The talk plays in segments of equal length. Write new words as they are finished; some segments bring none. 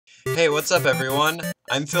Hey, what's up everyone?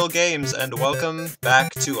 I'm Phil Games, and welcome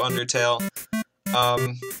back to Undertale.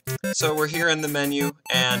 So we're here in the menu,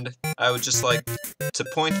 and I would just like to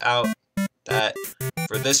point out that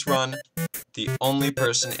for this run, the only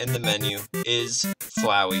person in the menu is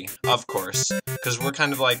Flowey, of course, because we're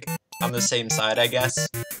kind of like on the same side, I guess.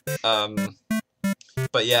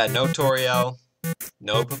 But yeah, no Toriel,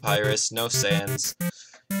 no Papyrus, no Sans,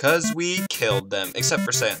 because we killed them, except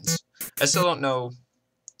for Sans. I still don't know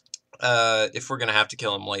if we're gonna have to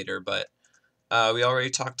kill him later, but we already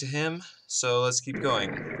talked to him, so let's keep going.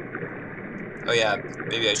 Oh yeah,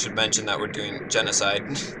 maybe I should mention that we're doing Genocide.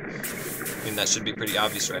 I mean, that should be pretty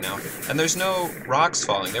obvious right now. And there's no rocks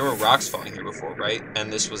falling. There were rocks falling here before, right?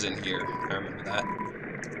 And this was in here. I remember that.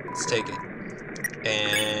 Let's take it.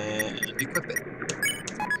 And equip it.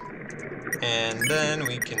 And then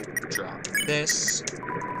we can drop this.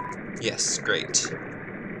 Yes, great.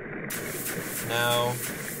 Now...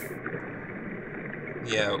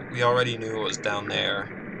 yeah, we already knew it was down there.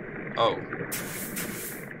 Oh.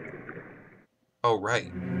 Oh,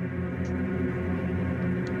 right.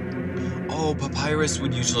 Oh, Papyrus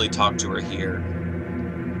would usually talk to her here.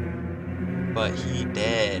 But he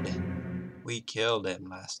dead. We killed him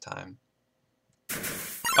last time.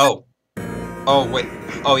 Oh. Oh, wait.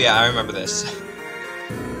 Oh, yeah, I remember this.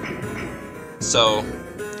 So,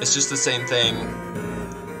 it's just the same thing,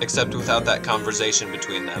 except without that conversation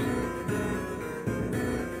between them.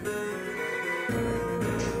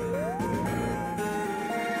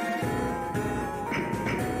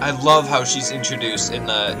 I love how she's introduced in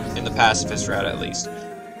the pacifist route, at least.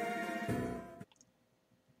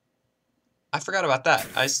 I forgot about that.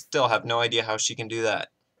 I still have no idea how she can do that.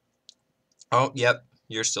 Oh, yep,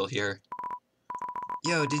 you're still here.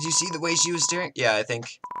 Yo, did you see the way she was staring? Yeah, I think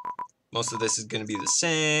most of this is gonna be the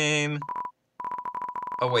same.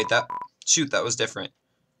 Oh wait, shoot, that was different.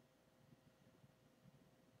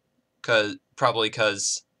 Probably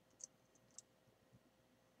cause.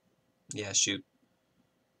 Yeah, shoot.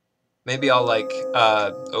 Maybe I'll like,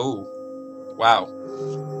 oh, wow.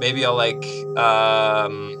 Maybe I'll like,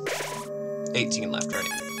 18 left, right?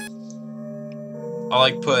 I'll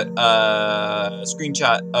like put a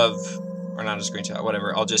screenshot of, or not a screenshot,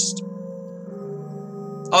 whatever. I'll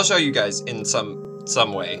show you guys in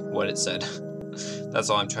some way what it said. That's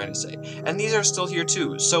all I'm trying to say. And these are still here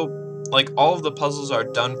too. So, like, all of the puzzles are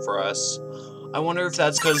done for us. I wonder if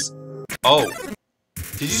that's because, oh.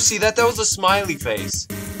 Did you see that? That was a smiley face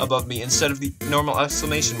above me instead of the normal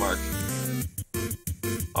exclamation mark.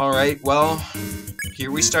 Alright, well, here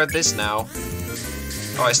we start this now.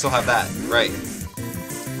 Oh, I still have that. Right.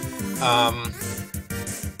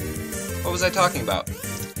 What was I talking about?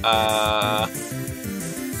 I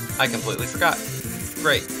completely forgot.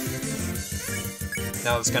 Great.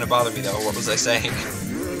 Now it's gonna bother me though. What was I saying?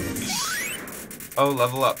 Oh,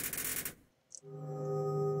 level up.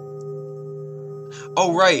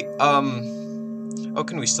 Oh, right, oh,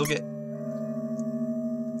 can we still get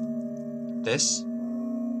this?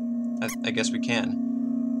 I guess we can.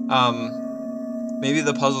 Maybe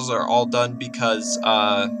the puzzles are all done because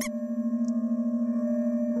all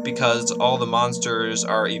the monsters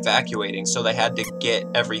are evacuating, so they had to get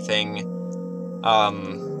everything,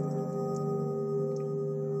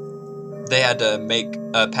 they had to make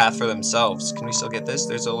a path for themselves. Can we still get this?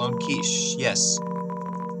 There's a lone quiche, yes.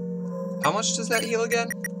 How much does that heal again?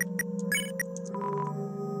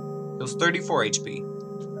 It was 34 HP.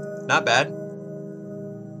 Not bad.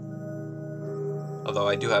 Although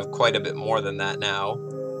I do have quite a bit more than that now.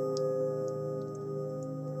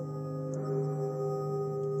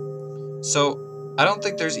 So, I don't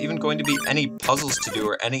think there's even going to be any puzzles to do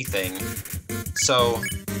or anything. So,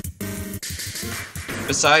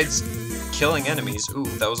 besides killing enemies... Ooh,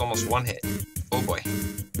 that was almost one hit. Oh boy.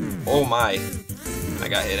 Oh my. I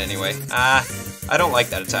got hit anyway. I don't like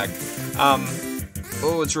that attack.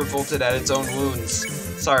 Oh, it's revolted at its own wounds.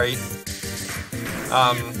 Sorry.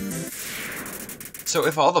 So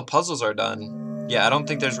if all the puzzles are done, yeah, I don't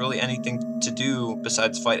think there's really anything to do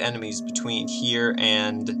besides fight enemies between here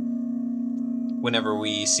and whenever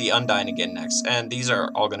we see Undyne again next. And these are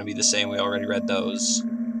all going to be the same. We already read those.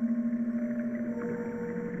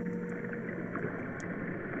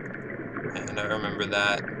 And I remember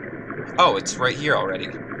that. Oh, it's right here already.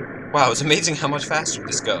 Wow, it's amazing how much faster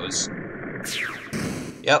this goes.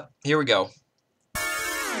 Yep, here we go.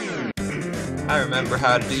 I remember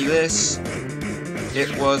how to do this.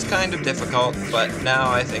 It was kind of difficult, but now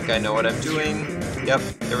I think I know what I'm doing. Yep,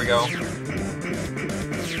 here we go.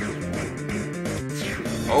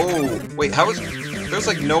 Oh, wait, how is... There's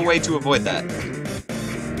like no way to avoid that.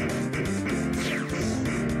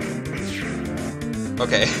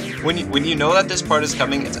 Okay, when you know that this part is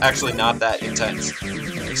coming, it's actually not that intense.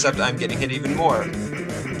 Except I'm getting hit even more.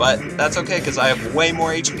 But that's okay, because I have way more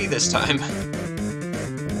HP this time.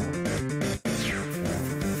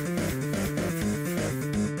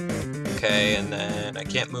 Okay, and then I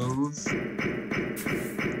can't move.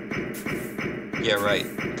 Yeah, right.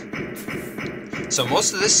 So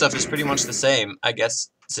most of this stuff is pretty much the same, I guess,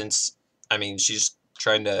 since, I mean, she's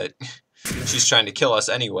trying to kill us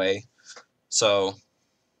anyway. So,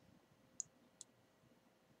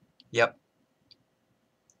 yep.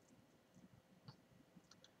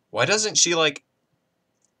 Why doesn't she, like,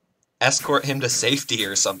 escort him to safety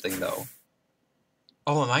or something, though?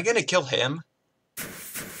 Oh, am I gonna kill him?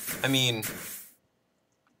 I mean,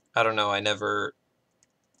 I don't know, I never...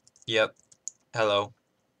 Yep. Hello.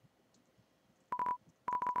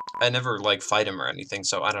 I never, like, fight him or anything,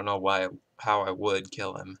 so I don't know how I would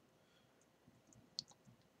kill him.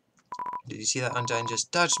 Did you see that Undyne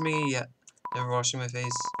just touched me? Yeah. Never washing my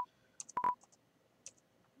face.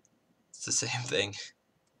 It's the same thing.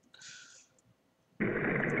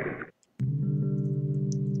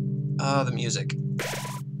 Oh, the music.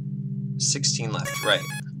 16 left, right.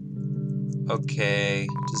 Okay,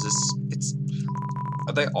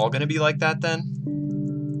 are they all gonna be like that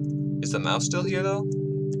then? Is the mouse still here though?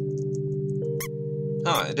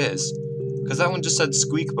 Oh, it is. Because that one just said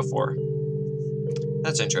squeak before.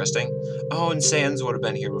 That's interesting. Oh, and Sans would have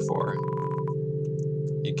been here before.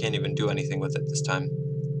 You can't even do anything with it this time.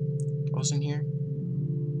 What was in here?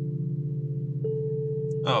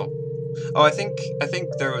 Oh. Oh, I think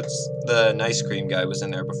there was the ice cream guy was in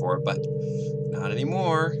there before, but not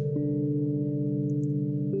anymore.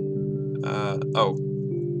 Oh.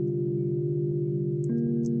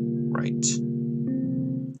 Right.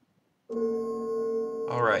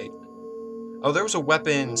 Alright. Oh, there was a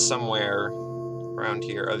weapon somewhere around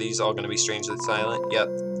here. Are these all going to be strangely silent? Yep.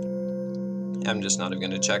 I'm just not even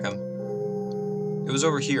going to check them. It was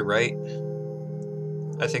over here, right?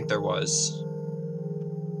 I think there was.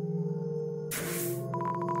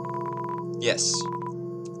 Yes.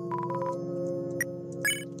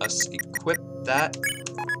 Let's equip that.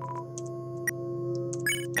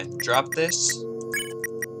 And drop this.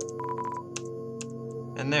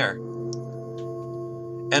 And there.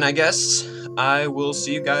 And I guess I will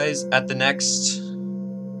see you guys at the next,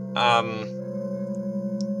 I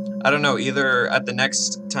don't know, either at the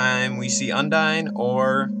next time we see Undyne,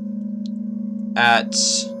 or at,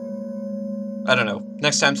 I don't know,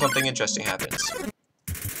 next time something interesting happens.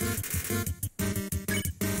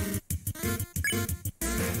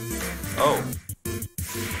 Oh.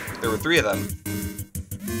 There were 3 of them.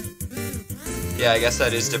 Yeah, I guess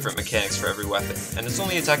that is different mechanics for every weapon. And it's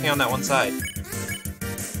only attacking on that one side.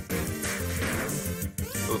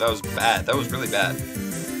 Oh, that was bad. That was really bad.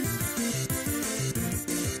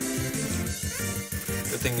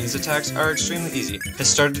 Good thing these attacks are extremely easy. Has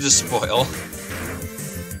started to spoil.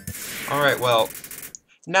 Alright, well,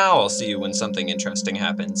 now I'll see you when something interesting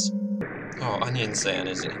happens. Oh, Onion San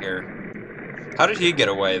isn't here. How did he get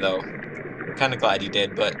away, though? Kinda glad he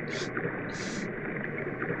did, but...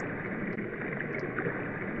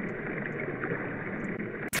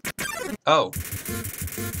 Oh.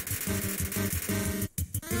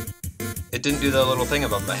 It didn't do the little thing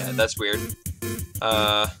above my head. That's weird.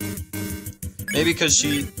 Maybe because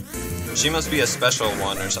she must be a special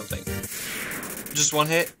one or something. Just one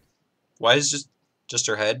hit? Why is just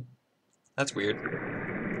her head? That's weird.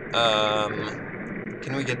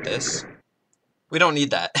 Can we get this? We don't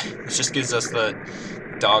need that. It just gives us the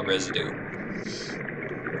dog residue.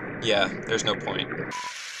 Yeah, there's no point.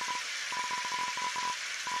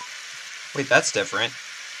 Wait, that's different.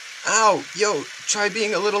 Ow! Yo, try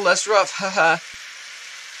being a little less rough, haha.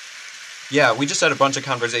 Yeah, we just had a bunch of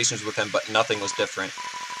conversations with him, but nothing was different.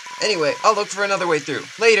 Anyway, I'll look for another way through.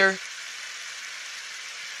 Later!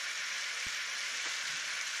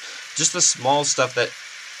 Just the small stuff that...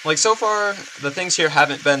 Like, so far, the things here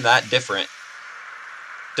haven't been that different.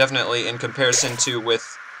 Definitely in comparison to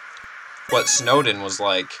with what Snowden was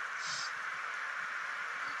like.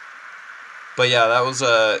 But yeah, that was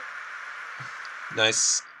a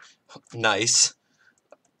nice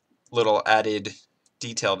little added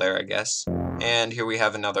detail there, I guess. And here we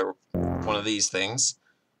have another one of these things.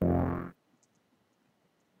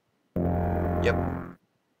 Yep.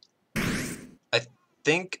 I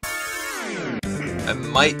think I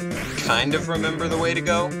might kind of remember the way to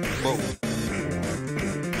go. Whoa.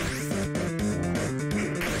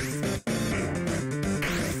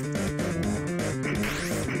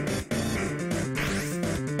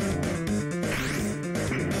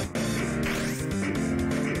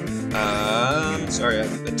 Sorry,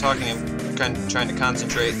 I've been talking trying to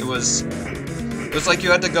concentrate. It was like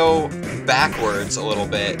you had to go backwards a little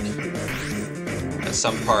bit at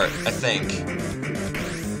some part, I think.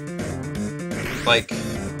 Like,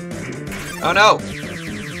 oh no!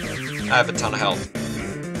 I have a ton of health.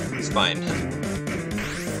 It's fine.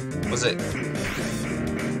 Was it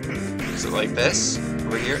like this?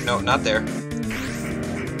 Over here? No, not there.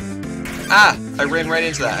 Ah! I ran right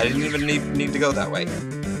into that. I didn't even need to go that way.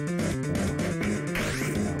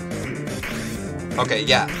 Okay,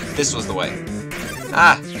 yeah. This was the way.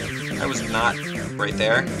 Ah! I was not right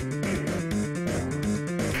there.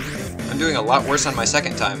 I'm doing a lot worse on my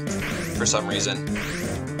second time, for some reason.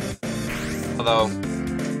 Although,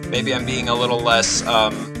 maybe I'm being a little less,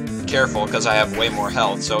 careful because I have way more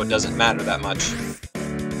health, so it doesn't matter that much.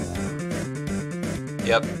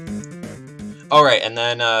 Yep. Alright, and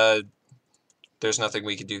then, there's nothing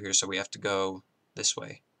we can do here, so we have to go this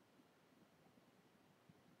way.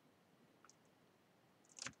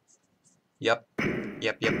 Yep.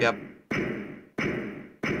 Yep.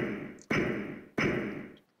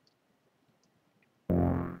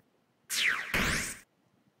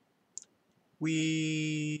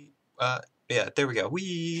 Yeah, there we go.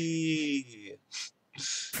 Wee.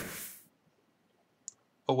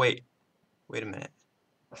 Oh, wait a minute.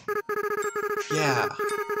 Yeah.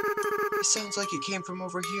 It sounds like it came from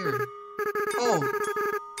over here. Oh,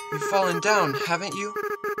 you've fallen down, haven't you?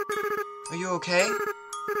 Are you okay?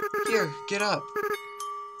 Here, get up.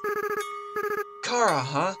 Kara,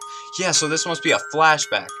 huh? Yeah, so this must be a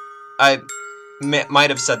flashback. I might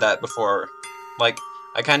have said that before. Like,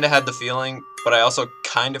 I kind of had the feeling, but I also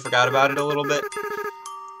kind of forgot about it a little bit.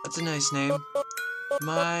 That's a nice name.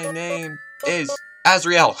 My name is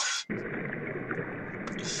Azriel.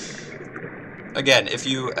 Again, if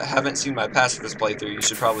you haven't seen my pacifist playthrough, you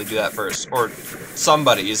should probably do that first. Or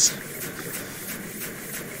somebody's.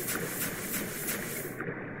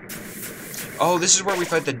 Oh, this is where we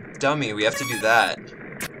fight the dummy. We have to do that.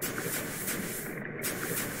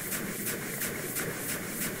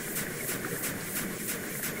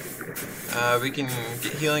 We can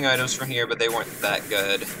get healing items from here, but they weren't that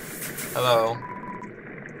good. Hello.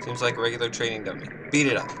 Seems like a regular training dummy. Beat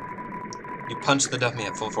it up. You punch the dummy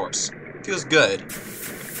at full force. Feels good.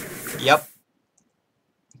 Yep.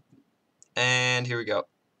 And here we go.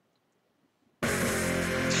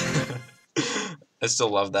 I still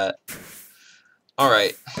love that.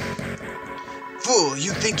 Alright. Fool,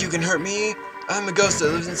 you think you can hurt me? I'm a ghost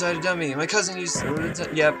that lives inside a dummy. My cousin used to live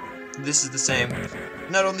inside... Yep, this is the same.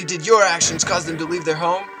 Not only did your actions cause them to leave their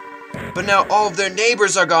home, but now all of their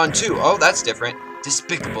neighbors are gone too. Oh, that's different.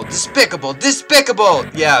 Despicable, despicable, despicable!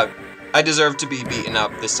 Yeah, I deserve to be beaten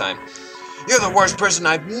up this time. You're the worst person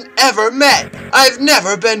I've ever met! I've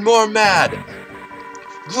never been more mad!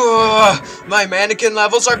 Ugh, my mannequin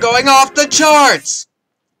levels are going off the charts!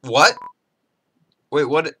 What? Wait,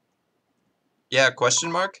 what? Yeah,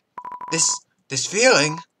 question mark? This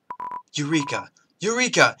feeling? Eureka!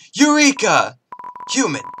 Eureka! Eureka!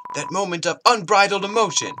 Human, that moment of unbridled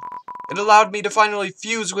emotion. It allowed me to finally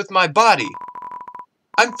fuse with my body.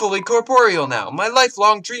 I'm fully corporeal now, my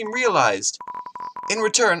lifelong dream realized. In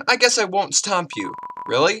return, I guess I won't stomp you.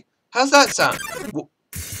 Really? How's that sound?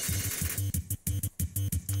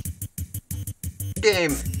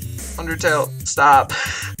 Game. Undertale, stop.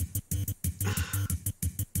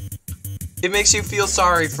 It makes you feel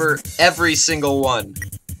sorry for every single one.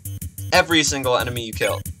 Every single enemy you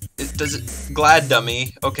kill. Does it... Glad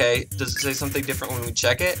dummy. Okay. Does it say something different when we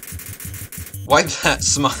check it? Wipe that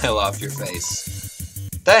smile off your face.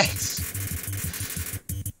 Thanks.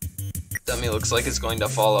 Dummy looks like it's going to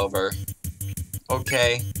fall over.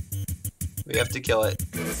 Okay. We have to kill it.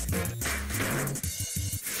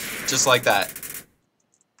 Just like that.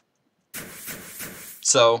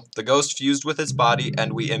 So, the ghost fused with its body,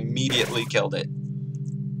 and we immediately killed it.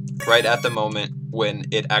 Right at the moment when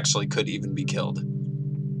it actually could even be killed.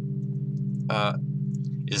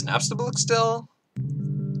 Is Napstablook still?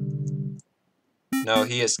 No,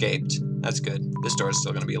 he escaped. That's good. This door is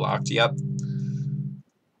still going to be locked. Yep.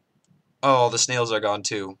 Oh, the snails are gone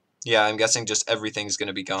too. Yeah, I'm guessing just everything's going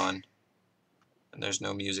to be gone. And there's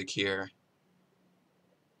no music here.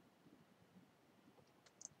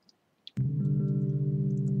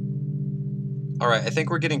 Alright, I think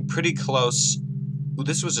we're getting pretty close. Ooh,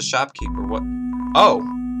 this was a shopkeeper. What? Oh!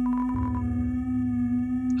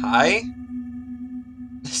 Hi?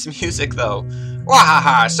 This music, though.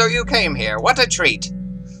 Wahaha, so you came here. What a treat!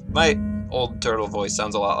 My old turtle voice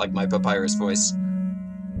sounds a lot like my papyrus voice.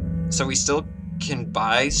 So we still can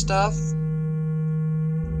buy stuff?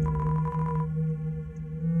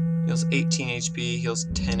 Heals 18 HP, heals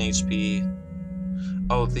 10 HP.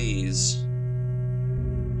 Oh, these.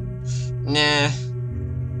 Nah.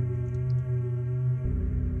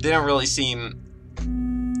 They don't really seem...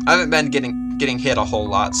 I haven't been getting hit a whole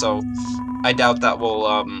lot, so I doubt that will,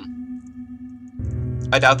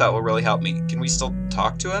 I doubt that will really help me. Can we still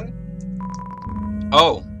talk to him?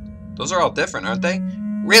 Oh, those are all different, aren't they?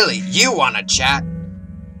 Really? You wanna chat?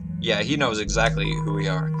 Yeah, he knows exactly who we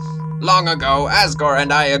are. Long ago, Asgore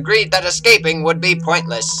and I agreed that escaping would be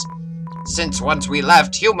pointless, since once we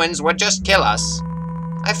left, humans would just kill us.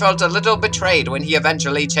 I felt a little betrayed when he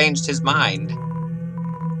eventually changed his mind.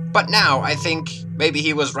 But now, I think, maybe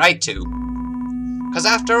he was right to. 'Cause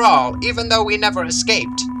after all, even though we never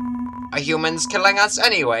escaped, a human's killing us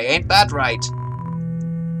anyway, ain't that right?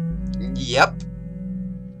 Yep.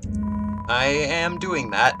 I am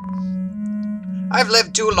doing that. I've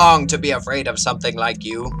lived too long to be afraid of something like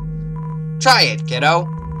you. Try it, kiddo.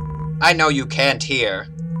 I know you can't hear.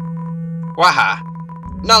 Waha.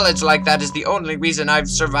 Knowledge like that is the only reason I've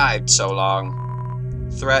survived so long.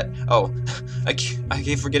 Threat. Oh, I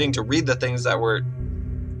keep forgetting to read the things that we're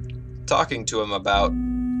talking to him about.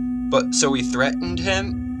 But, so we threatened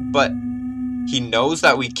him, but he knows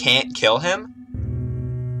that we can't kill him?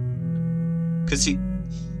 'Cause he...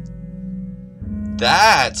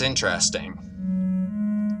 That's interesting.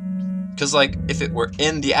 'Cause, like, if it were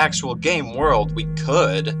in the actual game world, we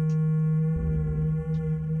could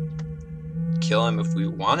kill him if we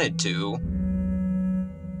wanted to.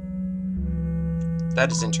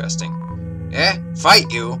 That is interesting. Eh?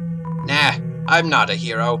 Fight you? Nah, I'm not a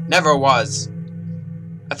hero. Never was.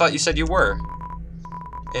 I thought you said you were.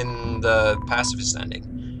 In the pacifist ending.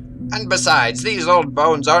 And besides, these old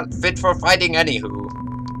bones aren't fit for fighting anywho.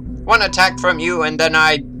 One attack from you and then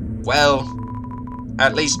well,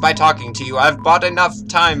 at least by talking to you, I've bought enough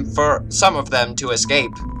time for some of them to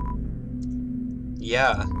escape.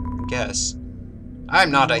 Yeah, I guess. I'm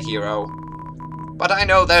not a hero. But I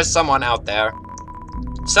know there's someone out there.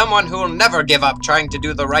 Someone who'll never give up trying to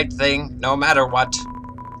do the right thing, no matter what.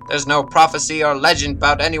 There's no prophecy or legend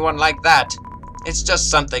about anyone like that. It's just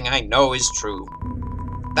something I know is true.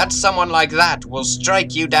 That someone like that will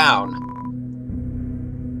strike you down.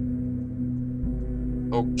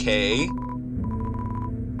 Okay.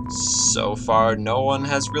 So far, no one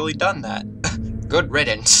has really done that. Good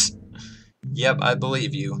riddance. Yep, I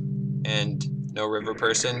believe you. And no river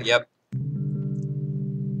person, yep.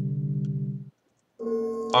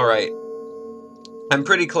 Alright. I'm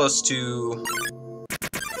pretty close to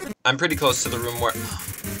the room where...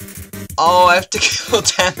 Oh, I have to kill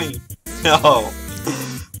Tammy. No.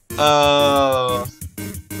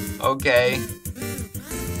 Okay.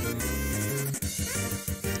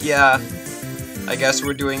 Yeah. I guess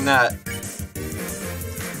we're doing that.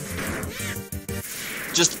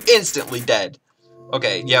 Just instantly dead.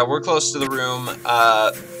 Okay, yeah, we're close to the room,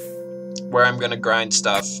 where I'm gonna grind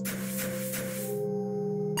stuff.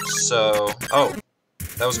 So... Oh.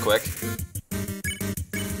 That was quick.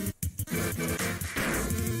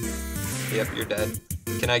 Yep, you're dead.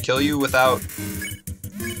 Can I kill you without...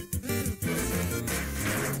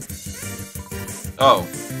 Oh.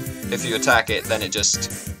 If you attack it, then it just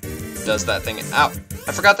does that thing. Ow!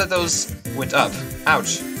 I forgot that those went up.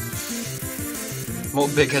 Ouch.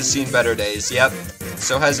 Moltbig has seen better days. Yep.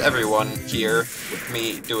 So has everyone here with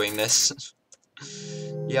me doing this.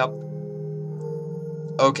 Yep.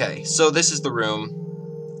 Okay, so this is the room.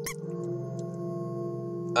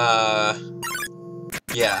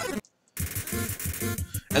 Yeah.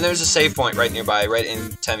 And there's a save point right nearby, right in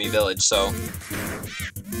Temmie Village, so...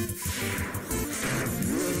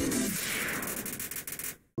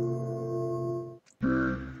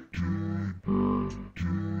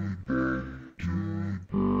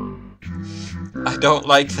 I don't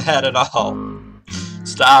like that at all.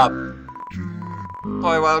 Stop.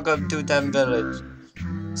 Boy, welcome to Temmie Village.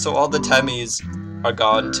 So all the Temmies are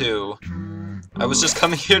gone too. I was just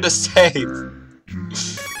coming here to save.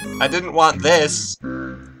 I didn't want this.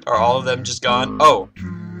 Are all of them just gone? Oh.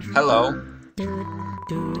 Hello.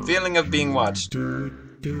 Feeling of being watched. Do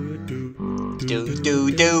do do do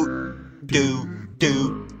do do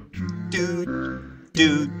do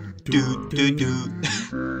do do do do.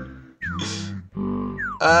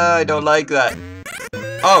 I don't like that.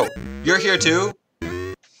 Oh, you're here too?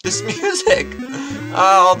 This music!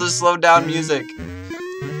 All the slowed down music.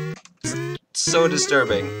 It's so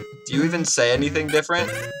disturbing. Do you even say anything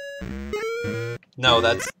different? No,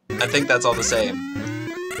 I think that's all the same.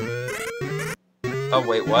 Oh,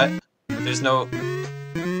 wait, what? There's no...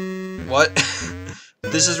 What?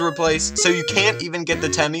 This is replaced... So you can't even get the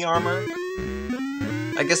Temmie armor?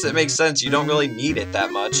 I guess it makes sense, you don't really need it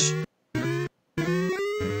that much.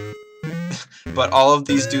 But all of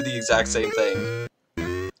these do the exact same thing.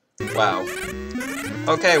 Wow.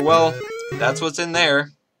 Okay, well, that's what's in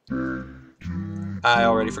there. I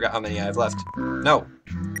already forgot how many I have left. No.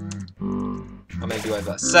 How many do I have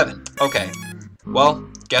left? 7. Okay. Well,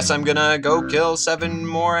 guess I'm gonna go kill 7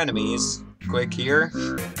 more enemies. Quick here.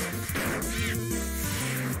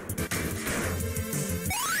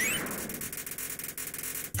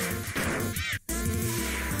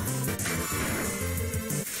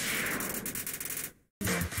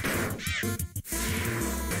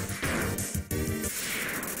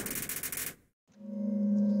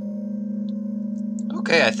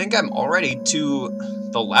 Okay, I think I'm already to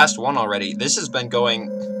the last one already. This has been going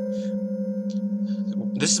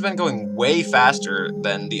way faster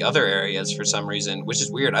than the other areas for some reason, which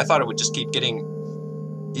is weird. I thought it would just keep getting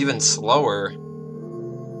even slower.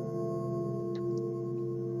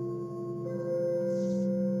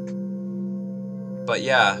 But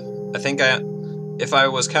yeah, I think if I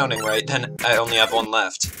was counting right, then I only have 1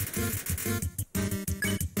 left.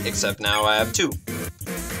 Except now I have 2.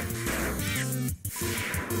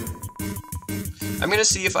 I'm gonna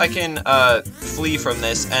see if I can flee from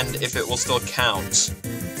this and if it will still count.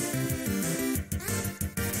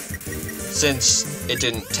 Since it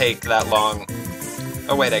didn't take that long.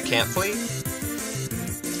 Oh wait, I can't flee?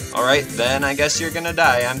 Alright, then I guess you're gonna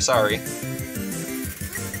die, I'm sorry.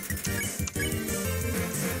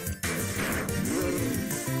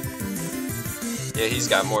 Yeah, he's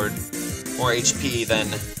got more HP than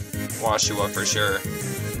Washua for sure.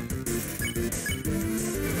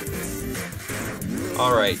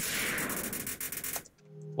 Alright.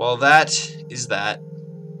 Well, that is that.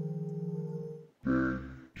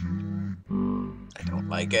 I don't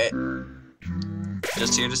like it.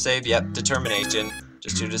 Just here to save, yep, determination.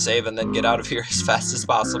 Just here to save and then get out of here as fast as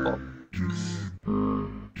possible.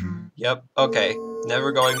 Yep, okay.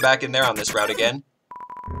 Never going back in there on this route again.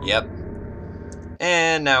 Yep.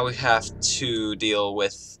 And now we have to deal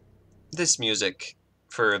with this music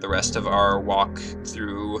for the rest of our walk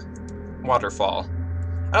through Waterfall.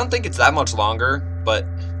 I don't think it's that much longer, but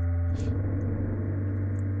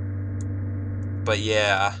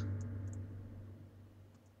yeah.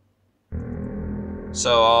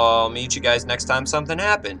 So I'll meet you guys next time something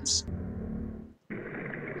happens.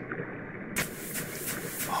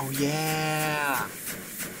 Oh yeah!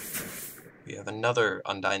 We have another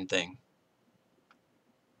Undyne thing.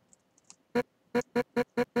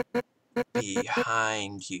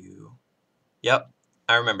 Behind you. Yep,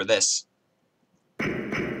 I remember this.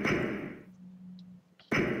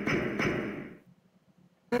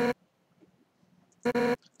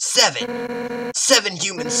 Seven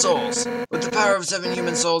human souls! With the power of 7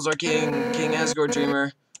 human souls, our King Asgore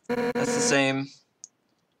Dreamer. That's the same.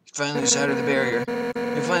 Finally shatter the barrier.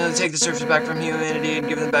 We finally take the surface back from humanity and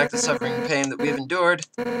give them back the suffering and pain that we have endured.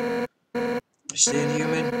 Understand,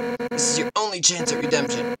 human? This is your only chance at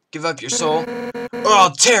redemption. Give up your soul, or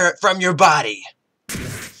I'll tear it from your body!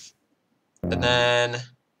 And then...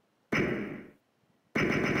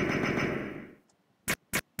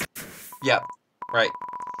 Yep, right.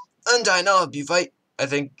 Undyne, I'll help you fight. I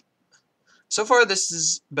think... So far this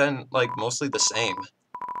has been, like, mostly the same.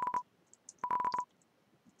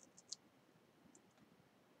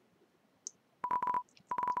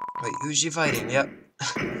 Wait, who's she fighting? Yep.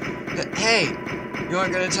 Hey! You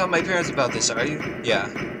aren't gonna tell my parents about this, are you? Yeah.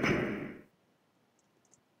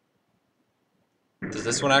 Does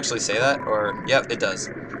this one actually say that? Or, yep, it does.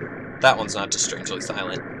 That one's not just strangely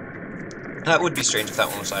silent. That would be strange if that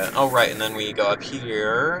one was silent. Oh, right, and then we go up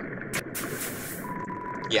here.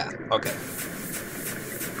 Yeah, okay.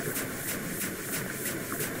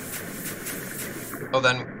 Oh,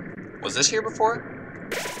 then, was this here before?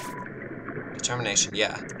 Determination,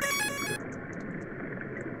 yeah.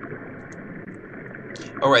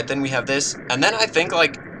 Alright, then we have this, and then I think,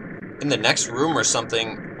 like, in the next room or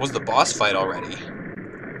something was the boss fight already.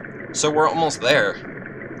 So we're almost there.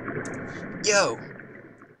 Yo!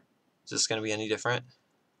 Is this gonna be any different?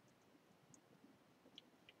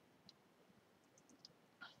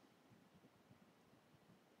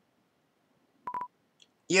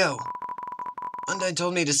 Yo! Undyne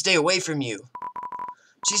told me to stay away from you.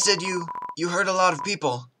 She said you hurt a lot of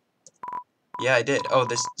people. Yeah, I did. Oh,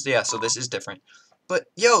 yeah, so this is different. But,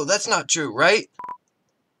 yo, that's not true, right?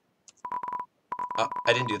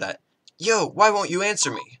 I didn't do that. Yo, why won't you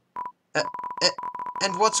answer me?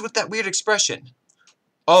 And what's with that weird expression?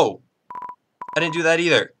 Oh, I didn't do that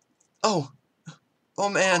either. Oh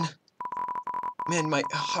man. Man, my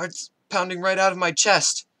heart's pounding right out of my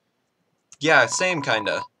chest. Yeah, same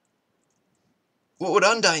kinda. What would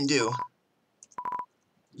Undyne do?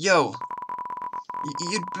 Yo,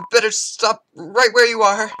 you'd better stop right where you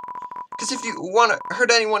are. Because if you want to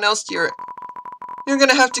hurt anyone else here, you're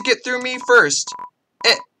gonna have to get through me first.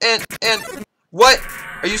 And what?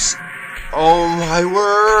 Are you oh my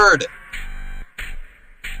word!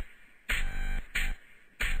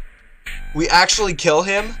 We actually kill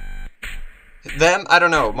him? Them? I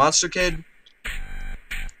don't know. Monster Kid?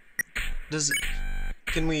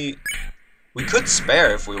 Can we could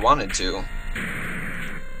spare if we wanted to.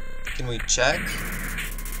 Can we check?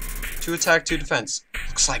 2 attack, 2 defense.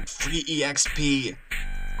 Looks like free EXP.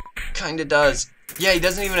 Kinda does. Yeah, he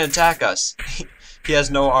doesn't even attack us. He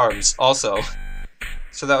has no arms, also.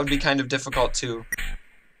 So that would be kind of difficult too.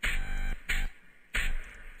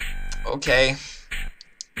 Okay.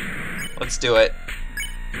 Let's do it.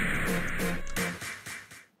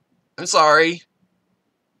 I'm sorry.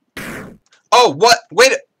 Oh, what?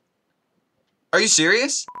 Wait. Are you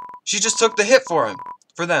serious? She just took the hit for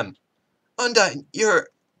them. Undyne, you're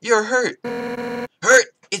hurt. Hurt?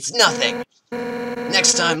 It's nothing.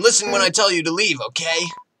 Next time, listen when I tell you to leave, okay?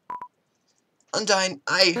 Undyne,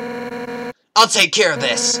 I'll take care of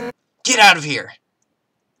this. Get out of here.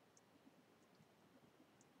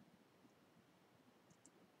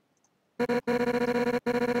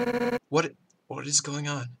 What is going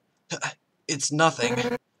on? It's nothing.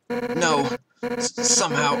 No.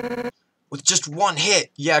 Somehow. With just one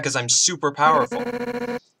hit. Yeah, because I'm super powerful.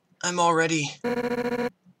 I'm already...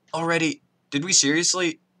 Did we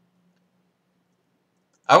seriously...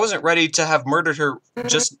 I wasn't ready to have murdered her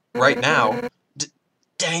just right now.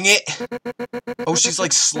 Dang it. Oh, she's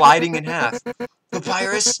like sliding in half.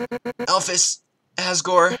 Papyrus, Elphys,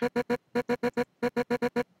 Asgore.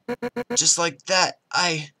 Just like that,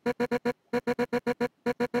 I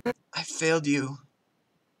failed you.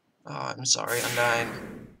 Oh, I'm sorry, Undyne.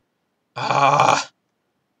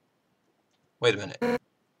 Wait a minute.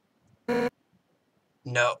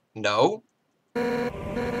 No?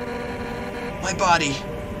 My body.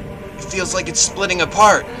 It feels like it's splitting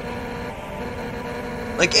apart.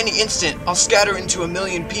 Like any instant, I'll scatter into a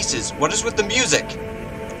million pieces. What is with the music?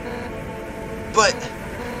 But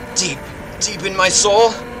deep in my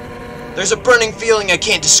soul, there's a burning feeling I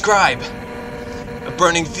can't describe. A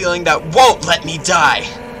burning feeling that won't let me die.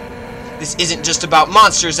 This isn't just about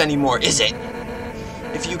monsters anymore, is it?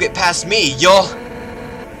 If you get past me, you'll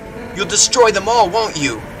destroy them all, won't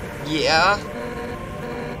you? Yeah?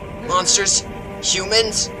 Monsters,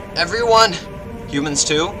 humans, everyone. Humans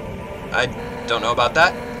too? I don't know about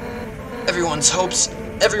that. Everyone's hopes,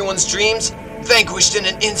 everyone's dreams, vanquished in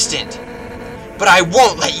an instant. But I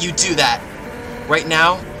won't let you do that. Right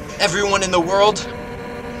now, everyone in the world,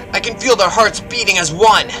 I can feel their hearts beating as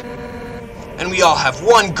one. And we all have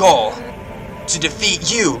one goal. To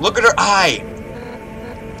defeat you. Look at her eye.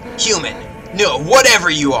 Human. No, whatever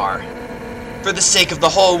you are. For the sake of the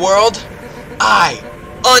whole world, I,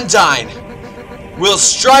 Undyne, will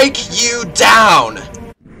strike you down.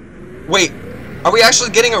 Wait, are we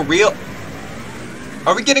actually getting a real...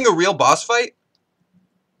 Are we getting a real boss fight?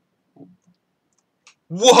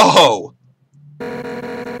 Whoa!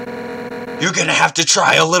 You're gonna have to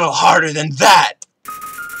try a little harder than that!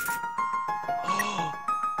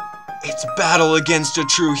 It's battle against a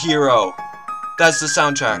true hero. That's the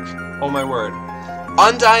soundtrack. Oh my word.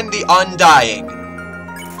 Undyne the Undying.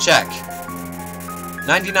 Check.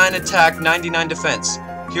 99 attack, 99 defense.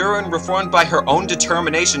 Heroine reformed by her own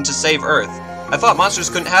determination to save Earth. I thought monsters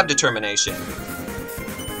couldn't have determination.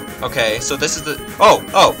 Okay, so this is the...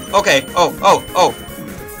 okay.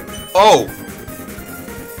 Oh!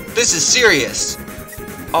 This is serious.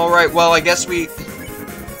 Alright, well, I guess we...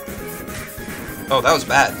 Oh, that was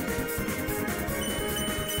bad.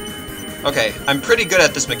 Okay, I'm pretty good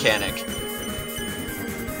at this mechanic.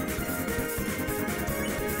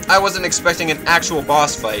 I wasn't expecting an actual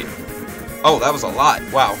boss fight. Oh, that was a lot.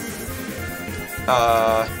 Wow.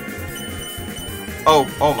 Oh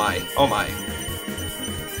my.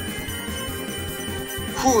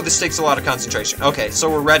 Whew, this takes a lot of concentration. Okay, so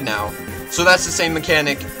we're red now. So that's the same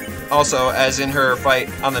mechanic also as in her fight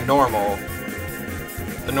on the normal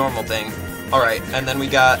thing. Alright, and then we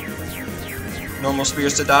got normal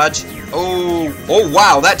spears to dodge. Oh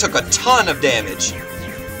wow, that took a ton of damage.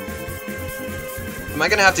 Am I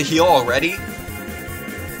gonna have to heal already?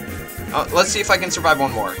 Let's see if I can survive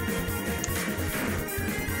one more.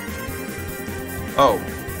 Oh,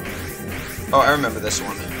 I remember this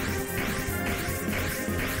one.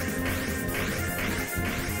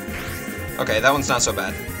 Okay, that one's not so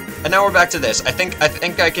bad. And now we're back to this. I think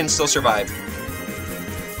I can still survive.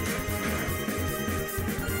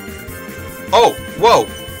 Oh, whoa.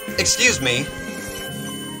 Excuse me.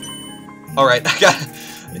 Alright, I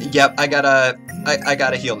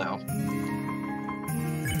gotta heal now.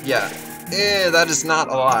 Yeah. That is not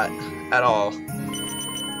a lot at all.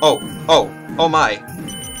 Oh my.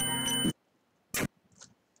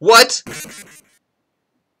 What?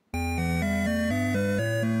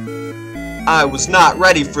 I was not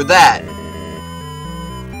ready for that.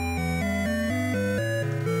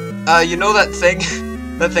 You know that thing,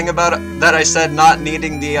 that thing about that I said not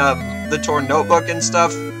needing the torn notebook and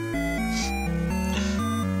stuff?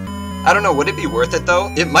 I don't know, would it be worth it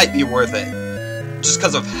though? It might be worth it. Just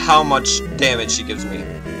because of how much damage she gives me.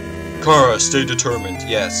 Kara, stay determined,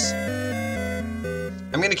 yes.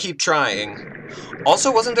 I'm gonna keep trying.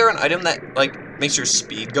 Also, wasn't there an item that, like, makes your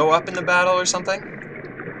speed go up in the battle or something?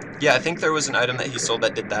 Yeah, I think there was an item that he sold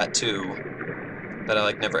that did that too. That I,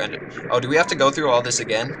 like, never ended. Oh, do we have to go through all this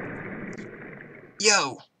again?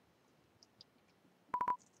 Yo!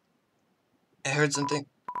 I heard something.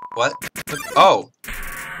 What? Oh!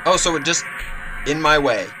 Oh, so it just... in my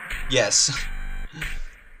way. Yes.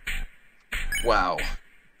 Wow.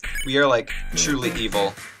 We are, like, truly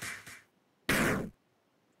evil.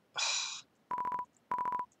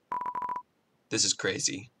 This is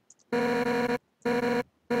crazy.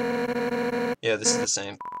 Yeah, this is the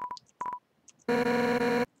same.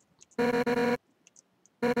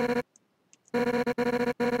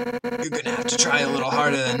 You're gonna have to try a little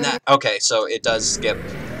harder than that. Okay, so it does skip.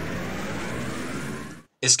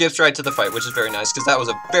 It skips right to the fight, which is very nice, because that was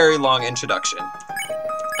a very long introduction.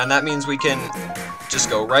 And that means we can just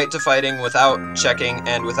go right to fighting without checking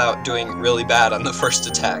and without doing really bad on the first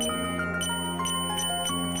attack.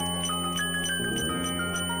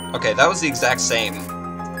 Okay, that was the exact same.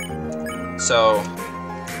 So...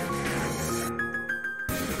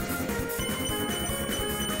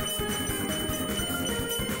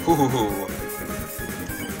 Hoo-hoo-hoo.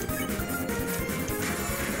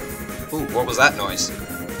 Ooh, what was that noise?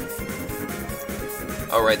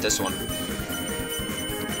 Oh, right, this one.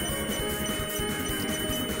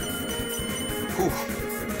 Whew.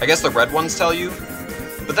 I guess the red ones tell you.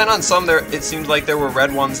 But then on some, it seemed like there were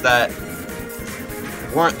red ones that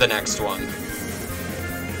weren't the next one.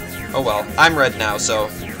 Oh well, I'm red now, so...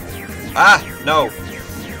 Ah, no.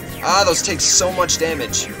 Ah, those take so much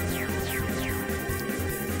damage.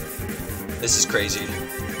 This is crazy.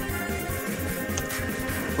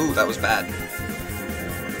 Ooh, that was bad.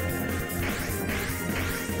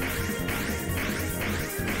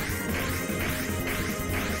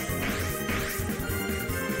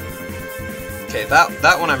 Okay,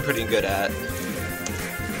 that one I'm pretty good at.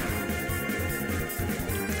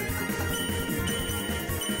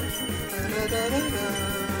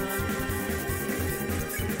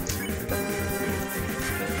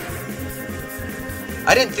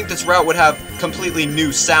 I didn't think this route would have completely new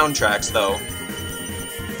soundtracks, though.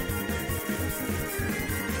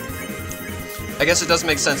 I guess it does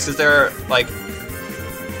make sense, because there are, like,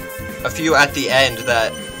 a few at the end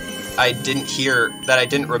that I didn't hear, that I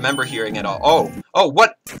didn't remember hearing at all. Oh,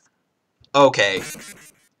 what? Okay.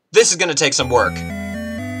 This is gonna take some work.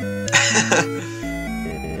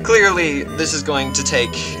 Clearly, this is going to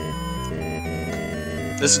take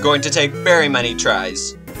very many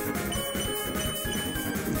tries.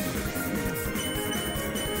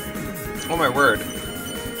 Oh my word.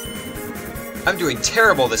 I'm doing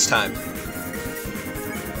terrible this time.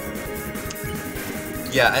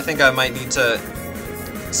 Yeah, I think I might need to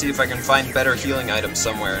see if I can find better healing items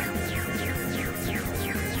somewhere.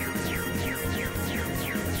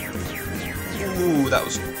 Ooh, that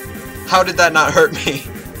was... How did that not hurt me?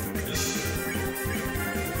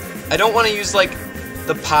 I don't want to use, like,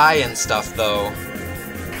 the pie and stuff, though.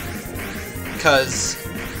 Because...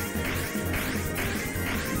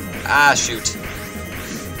 Ah, shoot.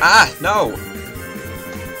 Ah, no!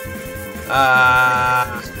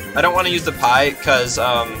 I don't want to use the pie, because,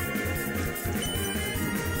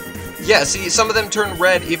 yeah, see, some of them turn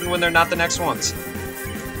red even when they're not the next ones.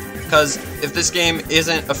 Because if this game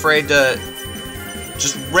isn't afraid to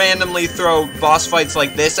just randomly throw boss fights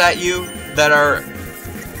like this at you that are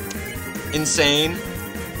insane,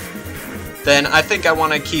 then I think I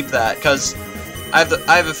want to keep that, because I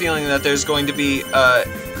have a feeling that there's going to be a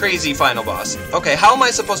crazy final boss. Okay, how am I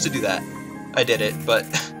supposed to do that? I did it, but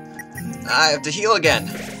I have to heal again.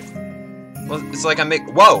 Well, it's like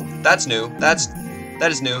whoa, that's new. That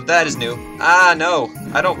is new. That is new. Ah, no.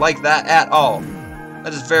 I don't like that at all.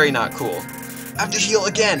 That is very not cool. I have to heal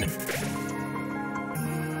again.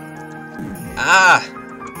 Ah.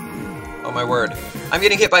 Oh my word. I'm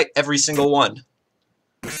getting hit by every single one.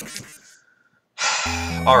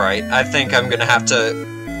 Alright, I think I'm gonna have to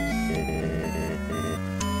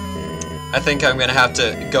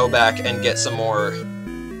go back and get some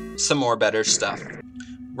more better stuff.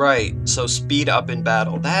 Right, so speed up in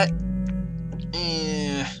battle. That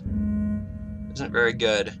Isn't very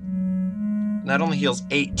good. And that only heals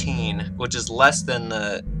 18, which is less than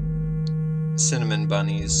the cinnamon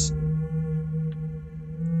bunnies.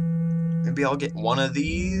 Maybe I'll get one of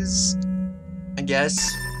these, I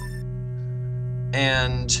guess.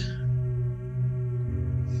 And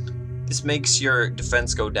this makes your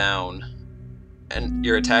defense go down. And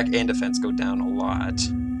your attack and defense go down a lot.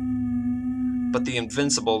 But the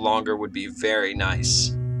invincible longer would be very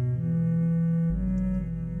nice.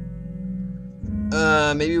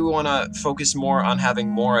 Maybe we want to focus more on having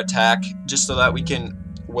more attack, just so that we can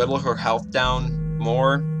whittle her health down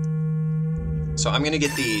more. So I'm gonna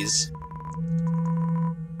get these.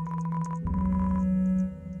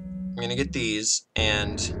 I'm gonna get these,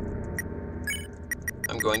 and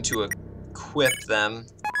I'm going to equip them.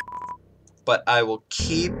 But I will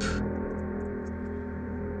keep...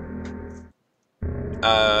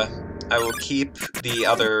 the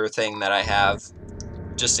other thing that I have,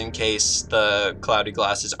 just in case the cloudy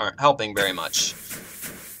glasses aren't helping very much.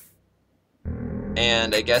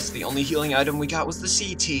 And I guess the only healing item we got was the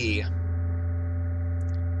CT.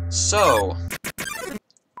 So,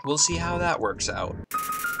 we'll see how that works out.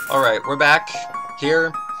 Alright, we're back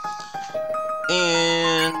here.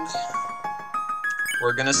 And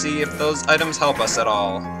we're gonna see if those items help us at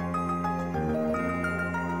all.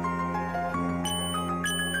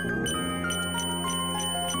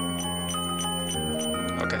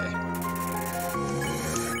 Okay.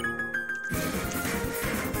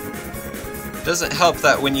 Doesn't help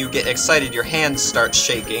that when you get excited, your hands start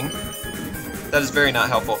shaking. That is very not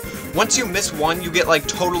helpful. Once you miss one, you get like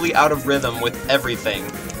totally out of rhythm with everything.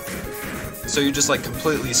 So you're just like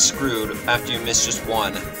completely screwed after you miss just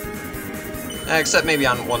one. Except maybe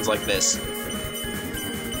on ones like this.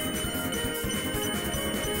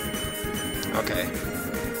 Okay.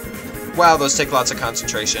 Wow, those take lots of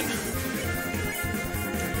concentration.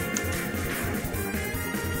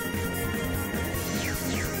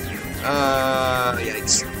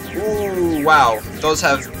 Yikes. Ooh, wow. Those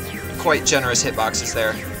have quite generous hitboxes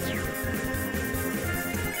there.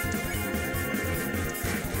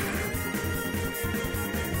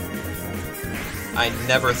 I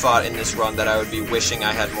never thought in this run that I would be wishing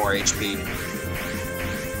I had more HP.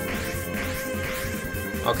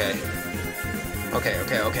 Okay.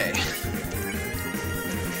 Okay.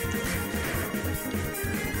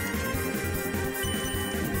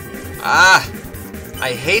 Ah!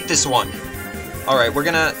 I hate this one. Alright,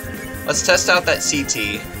 let's test out that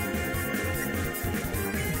CT.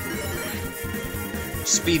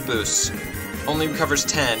 Speed boost. Only recovers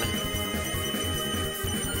 10.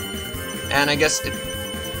 And I guess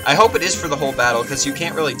I hope it is for the whole battle, because you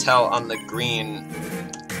can't really tell on the green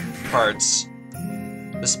parts.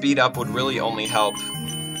 The speed up would really only help.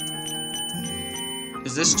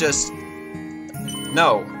 Is this just...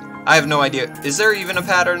 No. I have no idea. Is there even a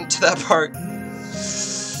pattern to that part?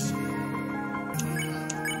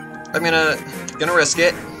 I'm gonna risk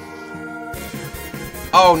it.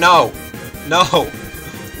 Oh no! No!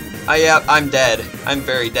 I'm dead. I'm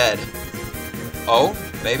very dead. Oh?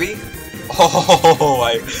 Maybe? Oh,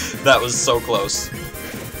 that was so close.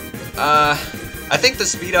 I think the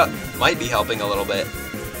speed up might be helping a little bit.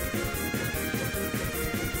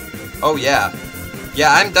 Oh yeah.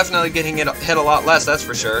 Yeah, I'm definitely getting hit a lot less, that's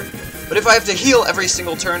for sure. But if I have to heal every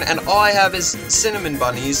single turn and all I have is cinnamon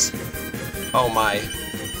bunnies... Oh my.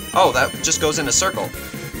 Oh, that just goes in a circle.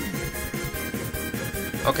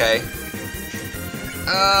 Okay.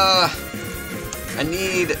 I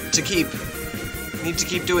need to keep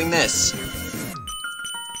doing this.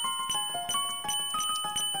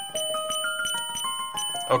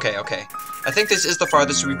 Okay. I think this is the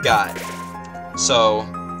farthest we've got. So...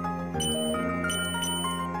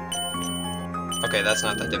 Okay, that's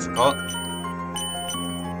not that difficult.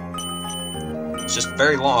 It's just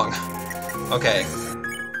very long. Okay.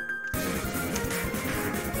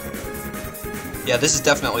 Yeah, this is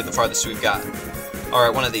definitely the farthest we've got.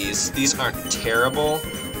 Alright, one of these. These aren't terrible.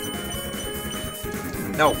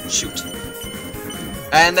 No, shoot.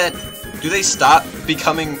 And then, do they stop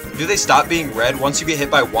being red once you get hit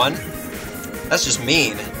by one? That's just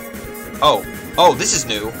mean. Oh, this is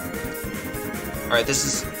new. Alright, this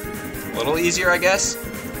is a little easier, I guess.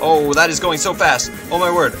 Oh, that is going so fast. Oh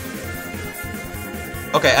my word.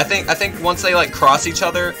 Okay, I think once they like cross each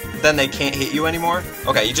other, then they can't hit you anymore.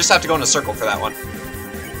 Okay, you just have to go in a circle for that one.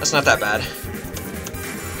 That's not that bad.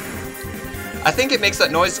 I think it makes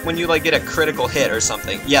that noise when you like get a critical hit or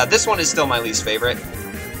something. Yeah, this one is still my least favorite.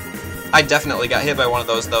 I definitely got hit by one of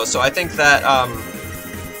those though, so I think that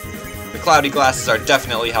the cloudy glasses are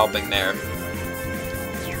definitely helping there.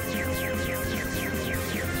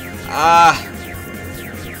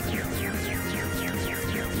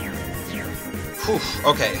 Whew,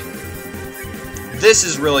 okay. This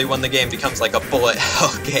is really when the game becomes like a bullet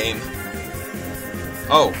hell game.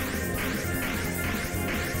 Oh.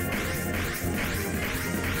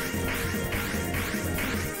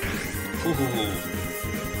 Ooh.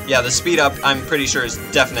 Yeah, the speed up, I'm pretty sure, is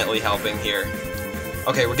definitely helping here.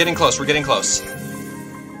 Okay, we're getting close, we're getting close.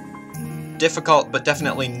 Difficult, but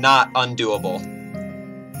definitely not undoable.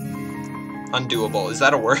 Undoable, is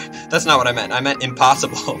that a word? That's not what I meant. I meant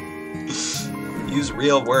impossible. Use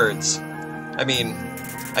real words. I mean,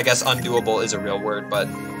 I guess undoable is a real word, but...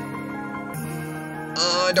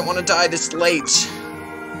 I don't want to die this late.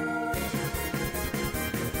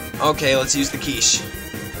 Okay, let's use the quiche.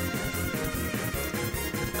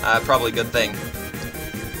 Probably a good thing.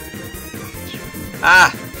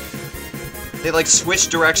 Ah! They, like, switch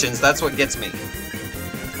directions. That's what gets me.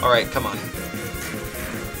 Alright, come on.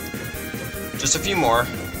 Just a few more.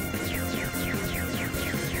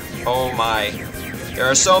 Oh my. There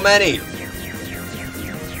are so many!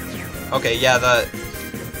 Okay, yeah,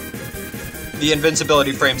 the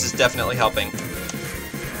invincibility frames is definitely helping.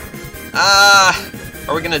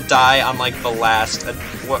 Are we gonna die on, like, the last...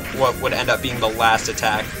 what would end up being the last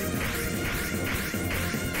attack?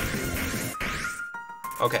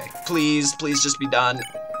 Okay, please just be done.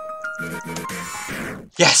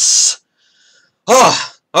 Yes!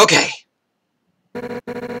 Oh, okay.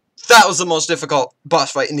 That was the most difficult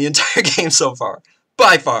boss fight in the entire game so far.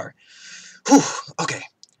 By far. Whew, okay.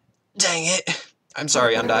 Dang it. I'm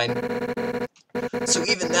sorry, Undyne. So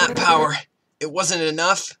even that power, it wasn't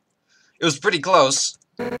enough? It was pretty close.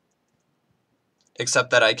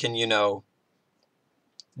 Except that I can, you know,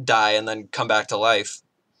 die and then come back to life.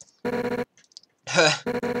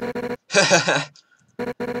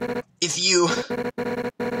 If you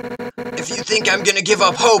think I'm gonna give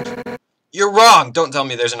up hope, you're wrong. Don't tell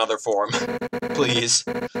me there's another form. Please.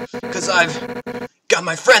 'Cause I've got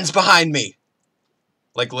my friends behind me.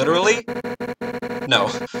 Like, literally? No.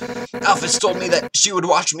 Alphys told me that she would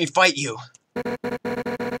watch me fight you.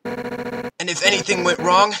 And if anything went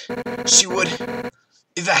wrong, she would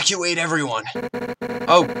evacuate everyone.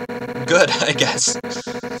 Oh, good, I guess.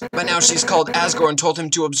 By now she's called Asgore and told him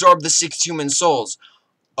to absorb the 6 human souls.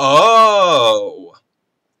 Oh!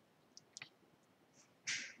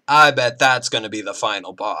 I bet that's gonna be the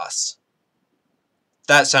final boss.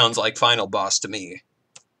 That sounds like final boss to me.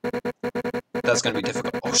 That's gonna be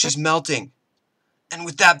difficult. Oh, she's melting. And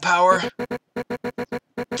with that power,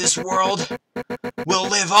 this world will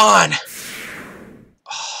live on.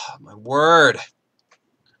 Oh, my word.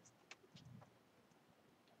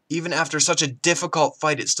 Even after such a difficult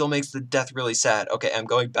fight, it still makes the death really sad. Okay, I'm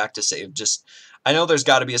going back to save. I know there's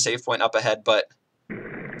got to be a save point up ahead, but...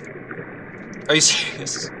 Are you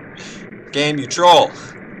serious? Game, you troll.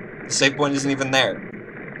 The save point isn't even there.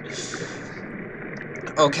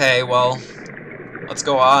 Okay, well, let's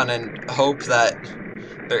go on and hope that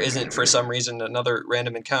there isn't, for some reason, another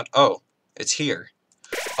random encounter. Oh, it's here.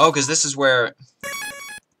 Oh, because this is where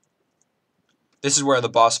the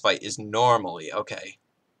boss fight is normally. Okay.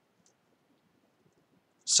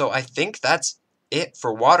 So I think that's it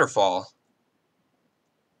for Waterfall.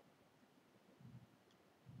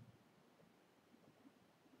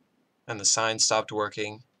 And the sign stopped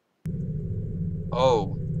working.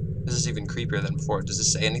 Oh, this is even creepier than before. Does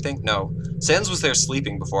this say anything? No. Sans was there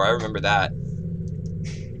sleeping before. I remember that.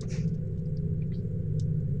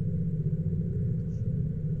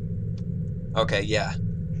 Okay, yeah.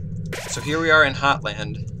 So here we are in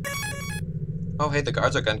Hotland. Oh, hey, the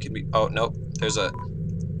guards are gun can be... Oh, nope. There's a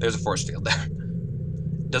force field there.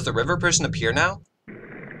 Does the river person appear now?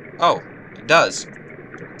 Oh, it does.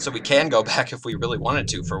 So we can go back if we really wanted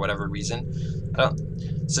to, for whatever reason.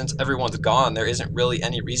 Since everyone's gone, there isn't really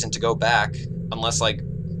any reason to go back. Unless, like,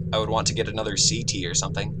 I would want to get another CT or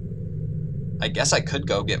something. I guess I could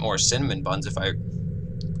go get more cinnamon buns if I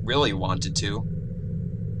really wanted to.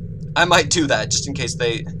 I might do that, just in case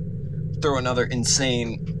they throw another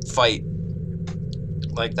insane fight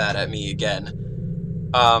like that at me again.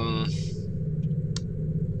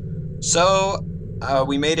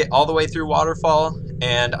 We made it all the way through Waterfall,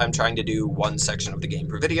 and I'm trying to do one section of the game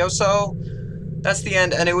per video, so that's the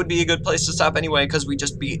end, and it would be a good place to stop anyway, because we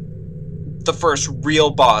just beat the first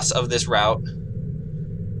real boss of this route,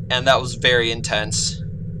 and that was very intense.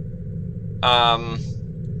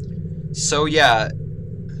 So yeah,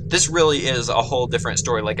 this really is a whole different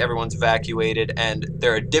story. Like, everyone's evacuated, and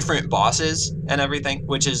there are different bosses and everything,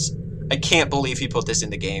 which is... I can't believe he put this in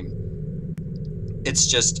the game. It's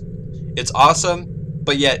just... It's awesome,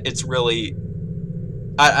 but yet it's really...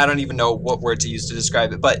 I don't even know what word to use to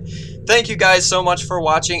describe it, but thank you guys so much for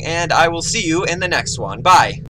watching, and I will see you in the next one. Bye!